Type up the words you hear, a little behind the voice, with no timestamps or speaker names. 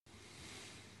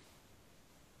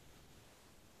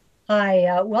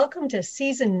Hi, welcome to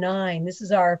season 9. This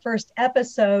is our first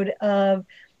episode of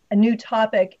a new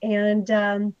topic.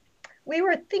 And we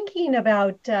were thinking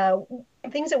about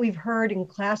things that we've heard in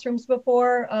classrooms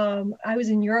before. I was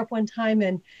in Europe one time,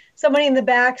 and somebody in the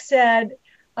back said,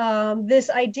 this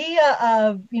idea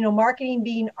of, marketing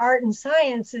being art and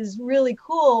science is really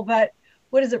cool, but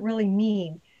what does it really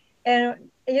mean? And,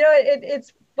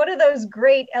 it's one of those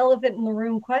great elephant in the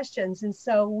room questions. And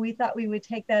so we thought we would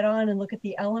take that on and look at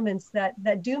the elements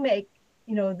that do make,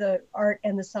 the art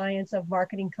and the science of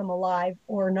marketing come alive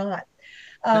or not.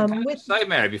 Can I With just say,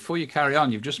 Mary, before you carry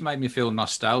on, you've just made me feel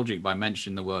nostalgic by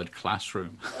mentioning the word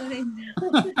classroom. I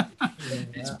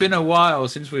It's been a while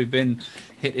since we've been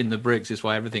hitting the bricks. It's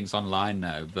why everything's online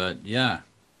now. But yeah,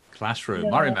 classroom. I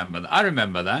know, remember that. I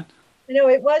remember that.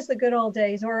 it was the good old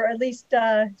days, or at least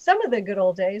some of the good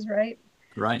old days, right?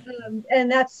 Right. And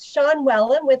that's Sean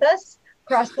Wellen with us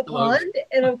across the Hello. pond.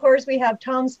 And of course, we have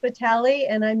Tom Spitali,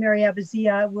 and I'm Mary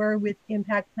Abazia. We're with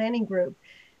Impact Planning Group.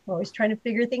 We're always trying to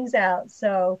figure things out.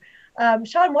 So,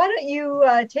 Sean, why don't you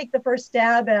take the first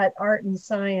stab at art and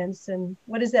science, and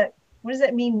what does that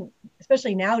mean,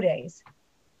 especially nowadays?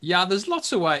 Yeah, there's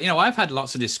lots of ways. I've had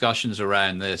lots of discussions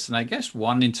around this, and I guess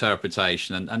one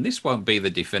interpretation, and this won't be the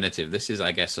definitive. This is,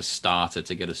 I guess, a starter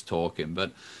to get us talking.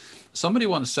 But somebody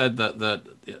once said that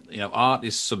art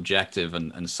is subjective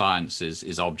and science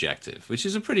is objective, which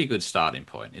is a pretty good starting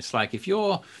point. It's like if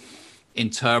you're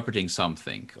interpreting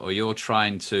something or you're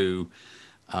trying to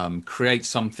create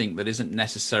something that isn't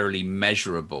necessarily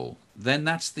measurable, then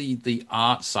that's the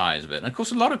art side of it. And of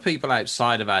course, a lot of people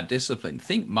outside of our discipline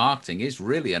think marketing is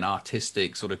really an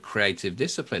artistic sort of creative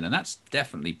discipline, and that's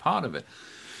definitely part of it.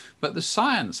 But the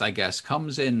science, I guess,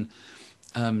 comes in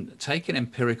taking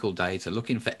empirical data,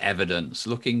 looking for evidence,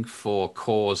 looking for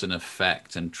cause and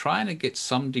effect, and trying to get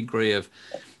some degree of,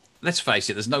 let's face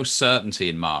it, there's no certainty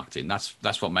in marketing.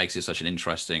 That's what makes it such an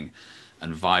interesting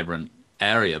and vibrant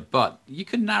area. But you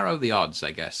can narrow the odds,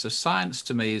 I guess. So science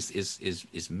to me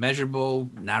is measurable.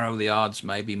 Narrow the odds,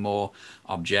 maybe more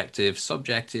objective.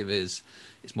 Subjective is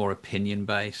more opinion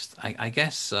based. I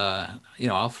guess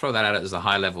I'll throw that out as a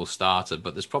high level starter,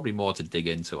 but there's probably more to dig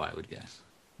into, I would guess.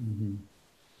 Mhm.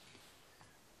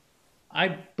 I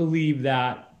believe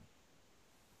that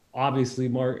obviously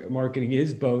marketing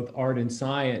is both art and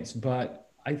science, but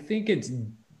I think it's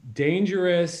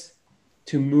dangerous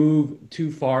to move too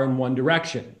far in one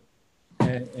direction.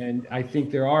 And I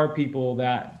think there are people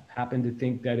that happen to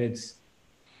think that it's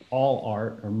all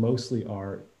art or mostly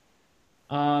art.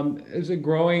 There's a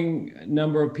growing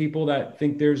number of people that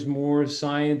think there's more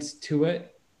science to it.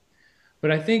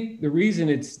 But I think the reason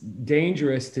it's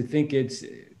dangerous to think it's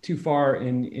too far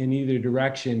in either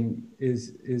direction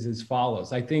is as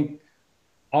follows. I think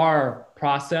our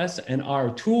process and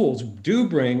our tools do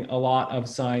bring a lot of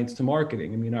science to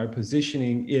marketing. I mean, our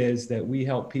positioning is that we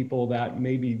help people that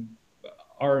maybe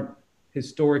aren't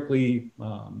historically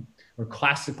or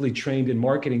classically trained in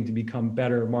marketing to become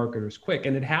better marketers quick.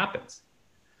 And it happens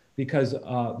because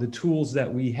the tools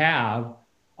that we have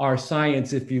are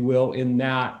science, if you will, in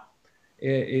that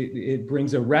it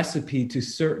brings a recipe to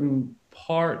certain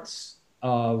parts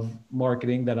of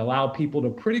marketing that allow people to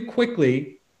pretty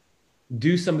quickly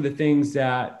do some of the things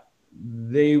that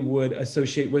they would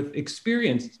associate with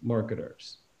experienced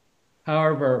marketers.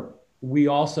 However, we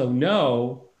also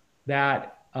know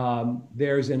that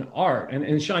there's an art.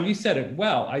 And Sean, you said it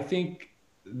well. I think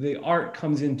the art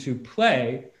comes into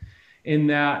play in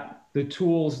that the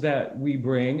tools that we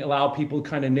bring allow people to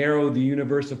kind of narrow the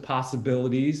universe of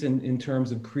possibilities in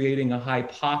terms of creating a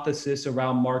hypothesis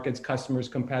around markets, customers,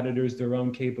 competitors, their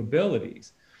own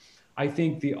capabilities. I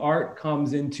think the art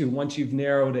comes into, once you've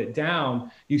narrowed it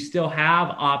down, you still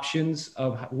have options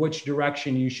of which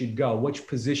direction you should go, which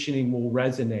positioning will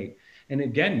resonate. And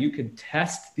again, you could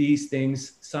test these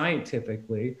things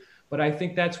scientifically, but I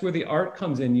think that's where the art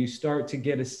comes in. You start to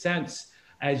get a sense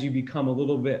as you become a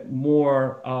little bit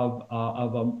more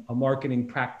of a marketing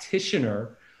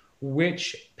practitioner,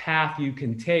 which path you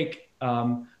can take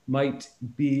might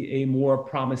be a more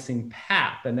promising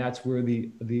path. And that's where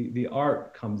the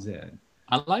art comes in.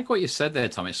 I like what you said there,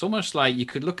 Tom. It's almost like you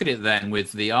could look at it then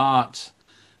with the art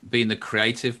being the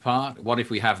creative part. What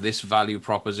if we have this value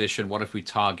proposition? What if we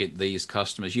target these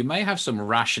customers? You may have some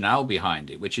rationale behind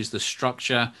it, which is the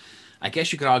structure. I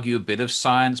guess you could argue a bit of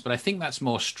science, but I think that's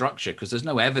more structure because there's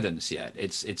no evidence yet.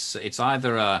 It's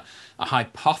either a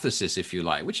hypothesis, if you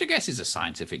like, which I guess is a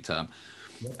scientific term,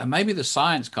 and maybe the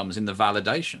science comes in the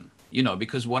validation.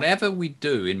 Because whatever we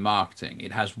do in marketing,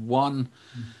 it has one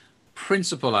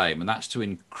principal aim, and that's to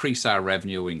increase our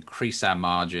revenue, increase our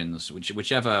margins,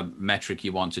 whichever metric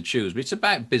you want to choose. But it's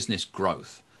about business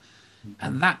growth.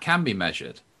 And that can be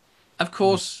measured. Of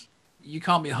course, you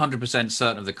can't be 100%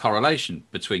 certain of the correlation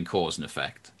between cause and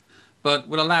effect, but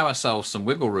we'll allow ourselves some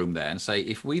wiggle room there and say,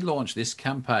 if we launch this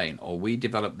campaign or we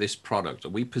develop this product or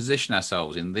we position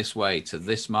ourselves in this way to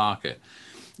this market,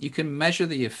 you can measure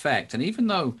the effect. And even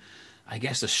though I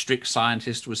guess a strict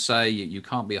scientist would say you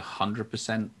can't be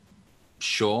 100%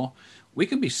 sure, we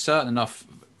can be certain enough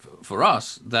for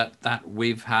us that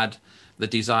we've had the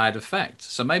desired effect.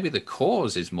 So maybe the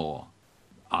cause is more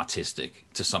artistic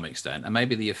to some extent, and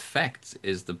maybe the effect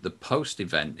is the post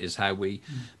event is how we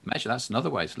measure. That's another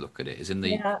way to look at it, is in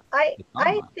Yeah, the I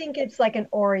timeline. think it's like an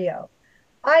Oreo.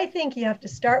 I think you have to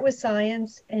start with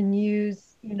science and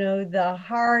use, the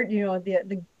hard,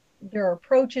 there are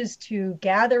approaches to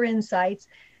gather insights.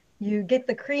 You get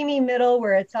the creamy middle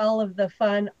where it's all of the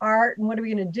fun art and what are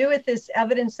we going to do with this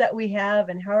evidence that we have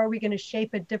and how are we going to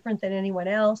shape it different than anyone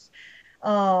else.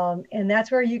 And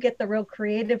that's where you get the real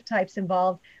creative types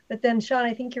involved. But then, Sean,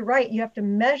 I think you're right. You have to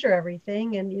measure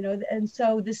everything, and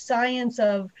so the science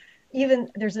of, even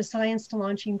there's a science to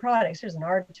launching products. There's an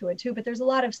art to it too, but there's a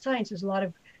lot of science. There's a lot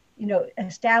of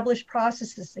established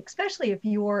processes, especially if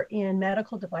you're in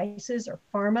medical devices or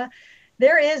pharma.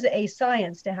 There is a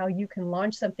science to how you can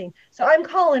launch something. So I'm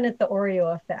calling it the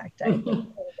Oreo effect, I think, a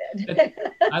little bit.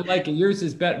 I like it. Yours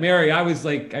is better, Mary. I was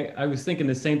like, I was thinking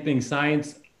the same thing.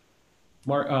 Science,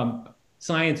 art,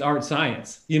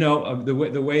 science.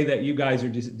 The way that you guys are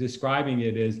describing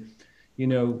it is,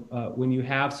 when you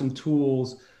have some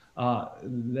tools,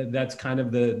 that's kind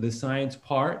of the science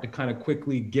part to kind of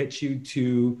quickly get you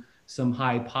to some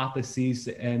hypotheses,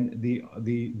 and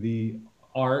the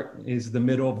art is the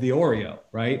middle of the Oreo,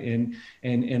 right? And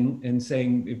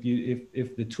saying,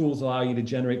 if the tools allow you to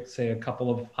generate, say, a couple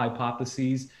of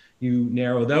hypotheses, you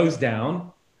narrow those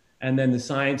down, and then the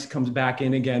science comes back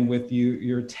in again with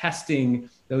you're testing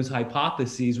those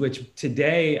hypotheses, which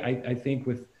today I think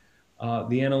with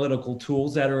the analytical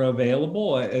tools that are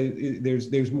available,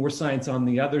 there's more science on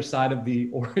the other side of the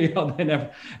Oreo than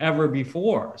ever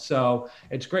before. So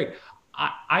it's great.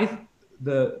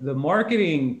 The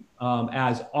marketing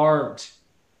as art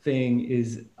thing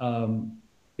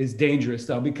is dangerous,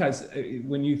 though, because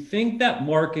when you think that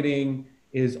marketing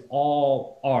is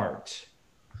all art,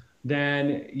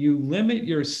 then you limit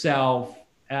yourself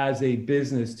as a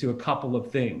business to a couple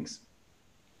of things.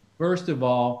 First of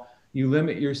all, you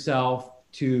limit yourself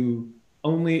to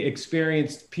only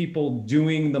experienced people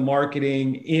doing the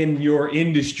marketing in your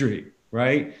industry,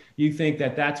 right? You think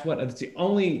that that's the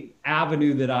only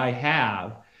avenue that I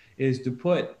have, is to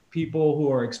put people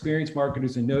who are experienced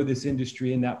marketers and know this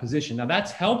industry in that position. Now,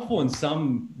 that's helpful in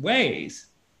some ways,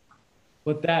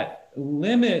 but that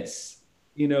limits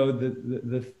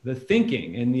the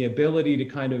thinking and the ability to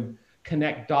kind of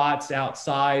connect dots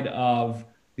outside of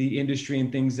the industry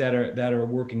and things that are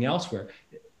working elsewhere.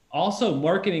 Also,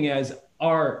 marketing as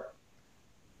art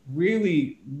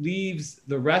really leaves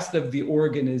the rest of the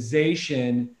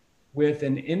organization with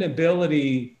an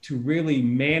inability to really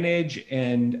manage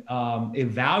and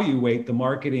evaluate the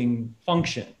marketing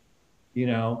function,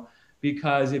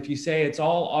 because if you say it's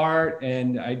all art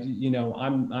and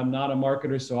I'm not a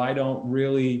marketer, so I don't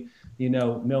really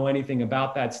know anything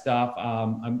about that stuff.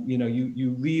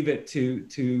 You leave it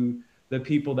to the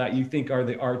people that you think are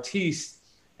the artists,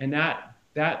 and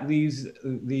that leaves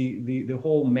the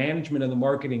whole management of the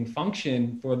marketing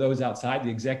function for those outside the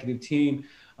executive team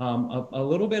a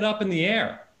little bit up in the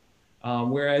air.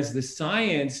 Whereas the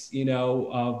science,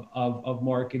 of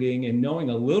marketing, and knowing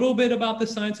a little bit about the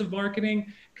science of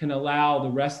marketing, can allow the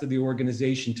rest of the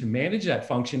organization to manage that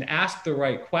function, ask the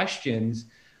right questions,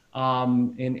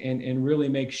 and really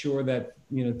make sure that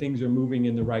things are moving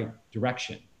in the right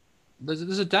direction.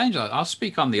 There's a danger. I'll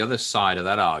speak on the other side of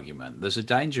that argument. There's a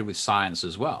danger with science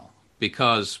as well,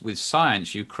 because with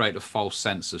science you create a false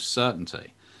sense of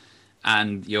certainty,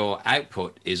 and your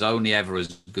output is only ever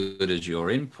as good as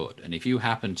your input. And if you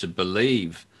happen to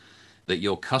believe that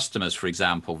your customers, for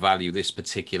example, value this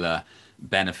particular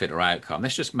benefit or outcome,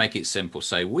 let's just make it simple.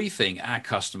 Say, we think our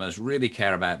customers really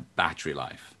care about battery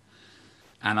life.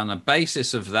 And on the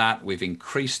basis of that, we've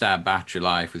increased our battery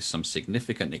life with some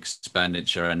significant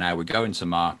expenditure. And now we're going to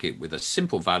market with a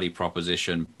simple value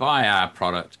proposition: buy our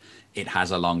product, it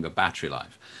has a longer battery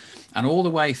life. And all the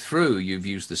way through, you've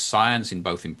used the science in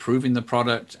both improving the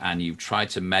product and you've tried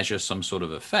to measure some sort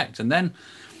of effect. And then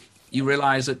you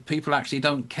realize that people actually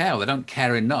don't care, or they don't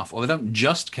care enough, or they don't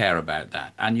just care about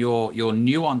that. And your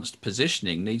nuanced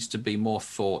positioning needs to be more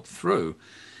thought through.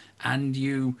 And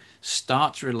you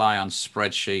start to rely on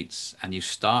spreadsheets, and you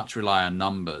start to rely on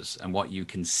numbers and what you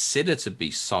consider to be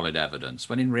solid evidence,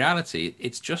 when in reality,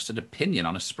 it's just an opinion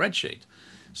on a spreadsheet.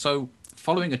 So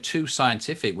following a too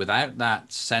scientific without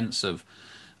that sense of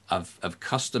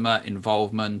customer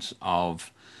involvement,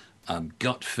 of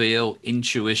gut feel,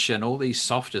 intuition, all these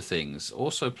softer things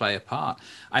also play a part.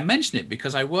 I mention it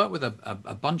because I worked with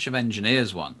a bunch of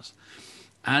engineers once,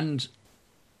 and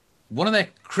one of their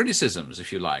criticisms,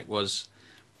 if you like, was,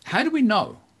 how do we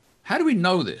know? How do we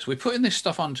know this? We're putting this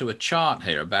stuff onto a chart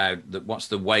here about what's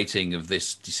the weighting of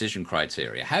this decision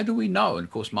criteria. How do we know? And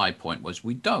of course, my point was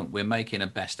we don't. We're making a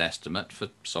best estimate for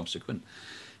subsequent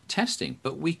testing,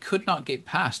 but we could not get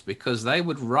past because they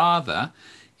would rather,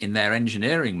 in their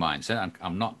engineering mindset,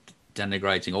 I'm not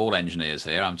denigrating all engineers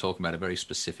here, I'm talking about a very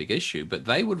specific issue, but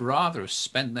they would rather have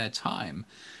spent their time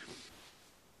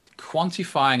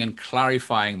quantifying and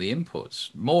clarifying the inputs,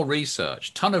 more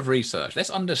research, ton of research. Let's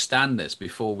understand this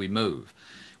before we move,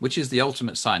 which is the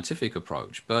ultimate scientific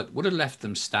approach, but would have left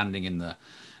them standing in the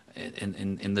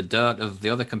dirt of the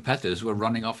other competitors who are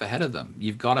running off ahead of them.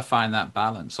 You've got to find that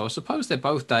balance. So I suppose they're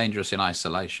both dangerous in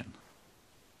isolation.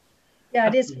 Yeah,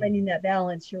 it is finding that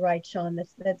balance. You're right, Sean.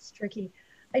 That's tricky.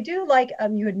 I do like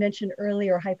you had mentioned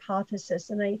earlier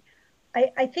hypothesis, and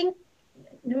I think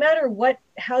no matter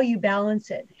how you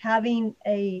balance it, having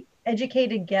a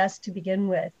educated guess to begin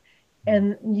with,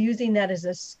 and using that as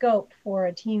a scope for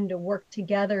a team to work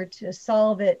together to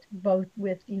solve it, both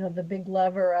with the big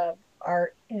lever of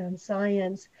art and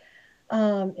science,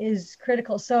 is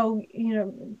critical. So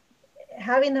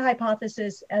having the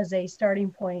hypothesis as a starting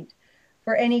point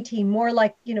for any team, more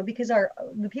like because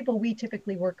the people we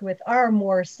typically work with are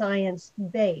more science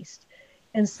based,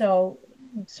 and so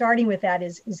starting with that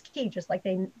is key, just like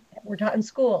they were taught in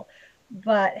school.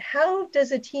 But how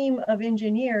does a team of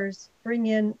engineers bring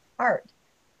in art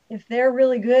if they're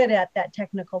really good at that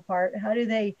technical part? How do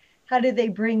they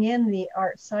bring in the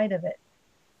art side of it?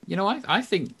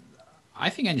 I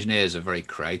think engineers are very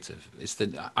creative.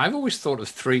 I've always thought of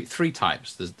three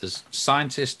types. There's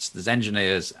scientists, there's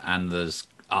engineers, and there's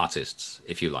artists,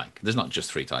 if you like. There's not just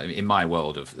three types in my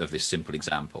world of this simple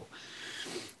example.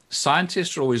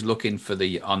 Scientists are always looking for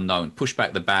the unknown, push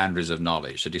back the boundaries of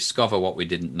knowledge, to discover what we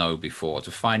didn't know before,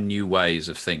 to find new ways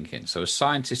of thinking. So a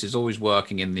scientist is always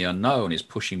working in the unknown, is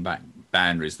pushing back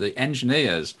boundaries. The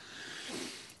engineers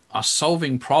are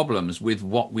solving problems with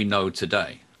what we know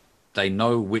today. They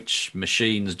know which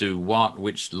machines do what,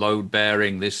 which load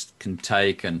bearing this can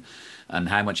take, and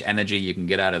how much energy you can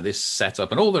get out of this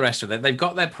setup, and all the rest of it. They've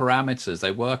got their parameters.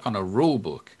 They work on a rule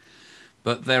book,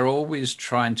 but they're always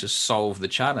trying to solve the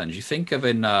challenge. You think of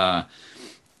in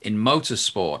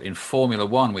motorsport, in Formula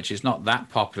One, which is not that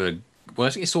popular.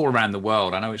 Well, it's all around the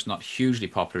world. I know it's not hugely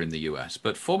popular in the US,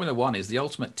 but Formula One is the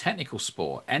ultimate technical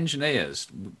sport. Engineers,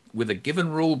 with a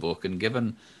given rule book and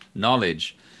given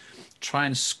knowledge, try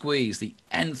and squeeze the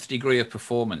nth degree of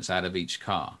performance out of each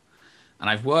car. And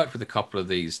I've worked with a couple of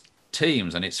these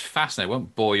teams, and it's fascinating. I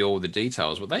won't bore you all with the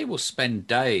details, but they will spend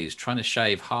days trying to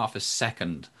shave half a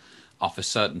second off a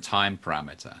certain time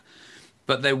parameter.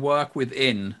 But they work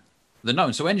within the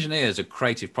known. So engineers are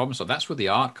creative problem solvers. That's where the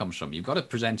art comes from. You've got to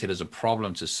present it as a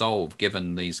problem to solve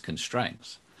given these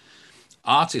constraints.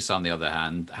 Artists, on the other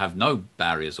hand, have no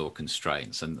barriers or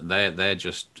constraints, and they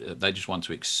just want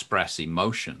to express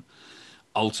emotion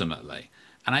ultimately.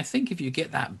 And I think if you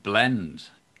get that blend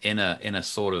in a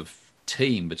sort of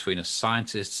team between a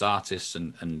scientists, artists,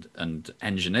 and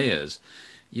engineers,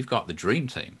 you've got the dream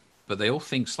team. But they all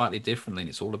think slightly differently, and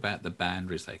it's all about the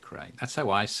boundaries they create. That's how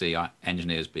I see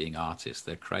engineers being artists.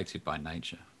 They're creative by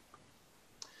nature.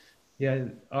 Yeah,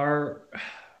 our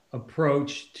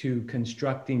approach to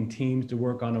constructing teams to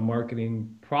work on a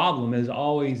marketing problem has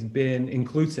always been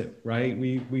inclusive, right?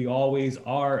 We always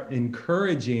are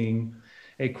encouraging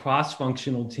a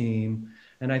cross-functional team.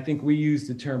 And I think we use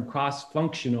the term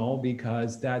cross-functional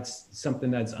because that's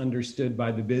something that's understood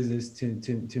by the business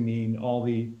to mean all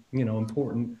the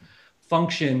important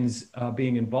functions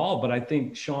being involved. But I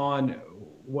think, Sean,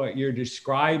 what you're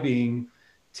describing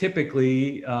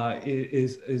typically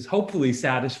is hopefully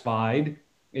satisfied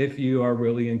if you are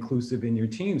really inclusive in your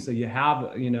team. So you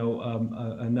have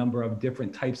a number of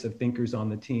different types of thinkers on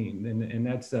the team, and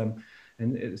that's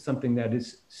and it's something that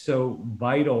is so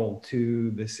vital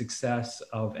to the success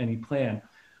of any plan.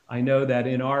 I know that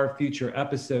in our future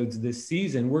episodes this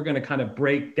season, we're going to kind of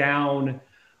break down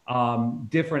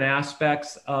different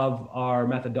aspects of our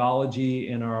methodology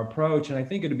and our approach. And I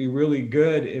think it'd be really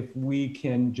good if we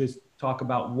can just talk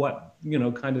about what,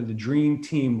 kind of the dream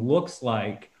team looks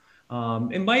like.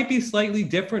 It might be slightly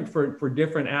different for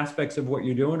different aspects of what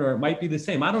you're doing, or it might be the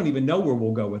same. I don't even know where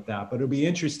we'll go with that, but it'll be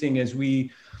interesting as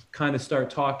we kind of start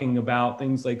talking about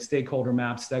things like stakeholder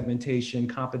maps, segmentation,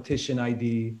 competition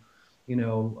ID,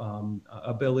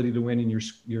 ability to win in your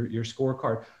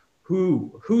scorecard.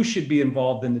 Who should be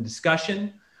involved in the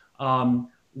discussion?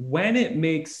 When it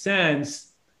makes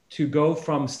sense to go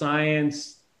from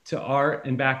science to art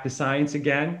and back to science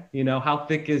again, how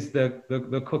thick is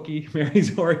the cookie,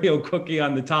 Mary's Oreo cookie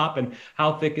on the top, and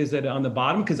how thick is it on the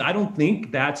bottom? Because I don't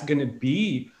think that's going to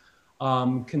be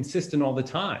consistent all the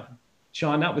time.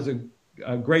 Sean, that was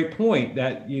a great point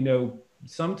that,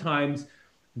 sometimes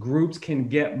groups can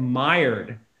get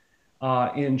mired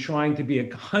in trying to be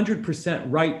 100%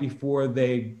 right before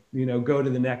they, go to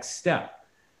the next step.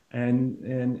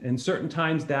 And certain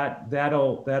times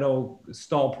that'll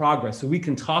stall progress. So we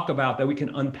can talk about that. We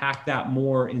can unpack that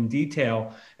more in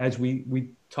detail as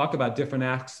we talk about different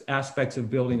aspects of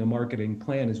building a marketing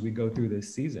plan as we go through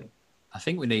this season. I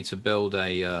think we need to build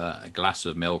a glass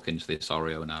of milk into this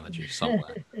Oreo analogy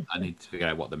somewhere. I need to figure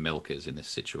out what the milk is in this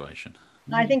situation.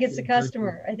 I think it's the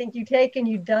customer. I think you take and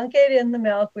you dunk it in the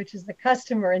milk, which is the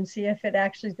customer, and see if it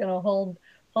actually is going to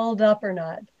hold up or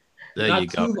not. There Not you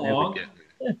go. Too long.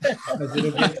 Because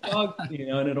it'll get stuck,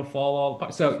 and it'll fall all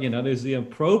apart. So, there's the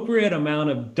appropriate amount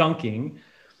of dunking,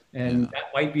 and that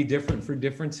might be different for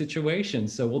different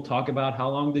situations. So we'll talk about how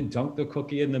long to dunk the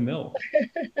cookie in the milk.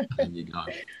 There you go.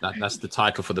 That's the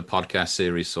title for the podcast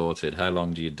series sorted. How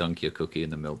long do you dunk your cookie in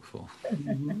the milk for?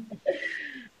 Mm-hmm.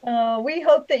 We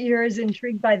hope that you're as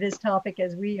intrigued by this topic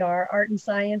as we are, art and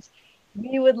science.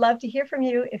 We would love to hear from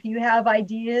you if you have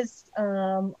ideas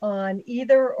on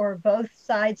either or both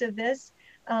sides of this.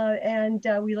 And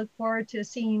we look forward to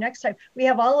seeing you next time. We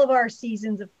have all of our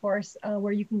seasons, of course,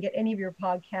 where you can get any of your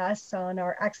podcasts on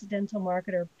our Accidental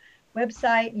Marketer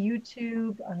website,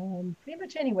 YouTube, pretty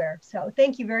much anywhere. So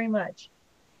thank you very much.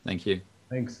 Thank you.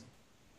 Thanks.